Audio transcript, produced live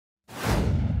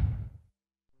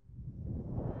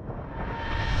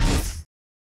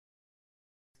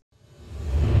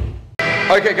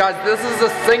Okay guys, this is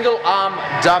a single arm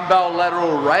dumbbell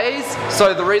lateral raise.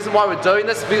 So the reason why we're doing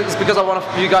this is because I want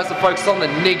you guys to focus on the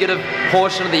negative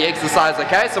portion of the exercise,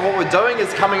 okay? So what we're doing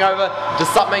is coming over to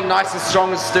something nice and strong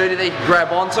and sturdy that you can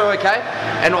grab onto, okay?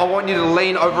 And I want you to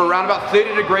lean over around about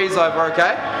 30 degrees over,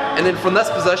 okay? And then from this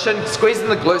position, squeezing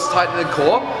the glutes tight in the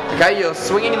core, okay? You're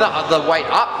swinging the weight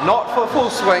up, not for a full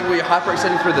swing where you're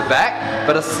hyperextending through the back,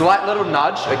 but a slight little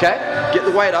nudge, okay? Get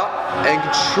the weight up and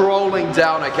controlling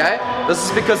down, okay? This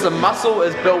is because the muscle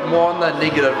is built more on the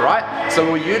negative, right?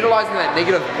 So we're utilizing that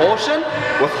negative portion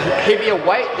with heavier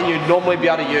weight than you'd normally be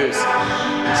able to use.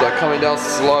 So coming down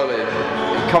slowly,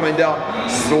 coming down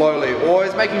slowly.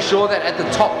 Always making sure that at the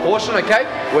top portion, okay,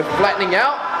 we're flattening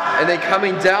out and then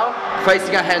coming down,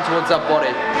 facing our hand towards our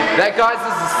body. That, guys,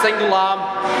 is a single arm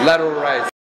lateral raise.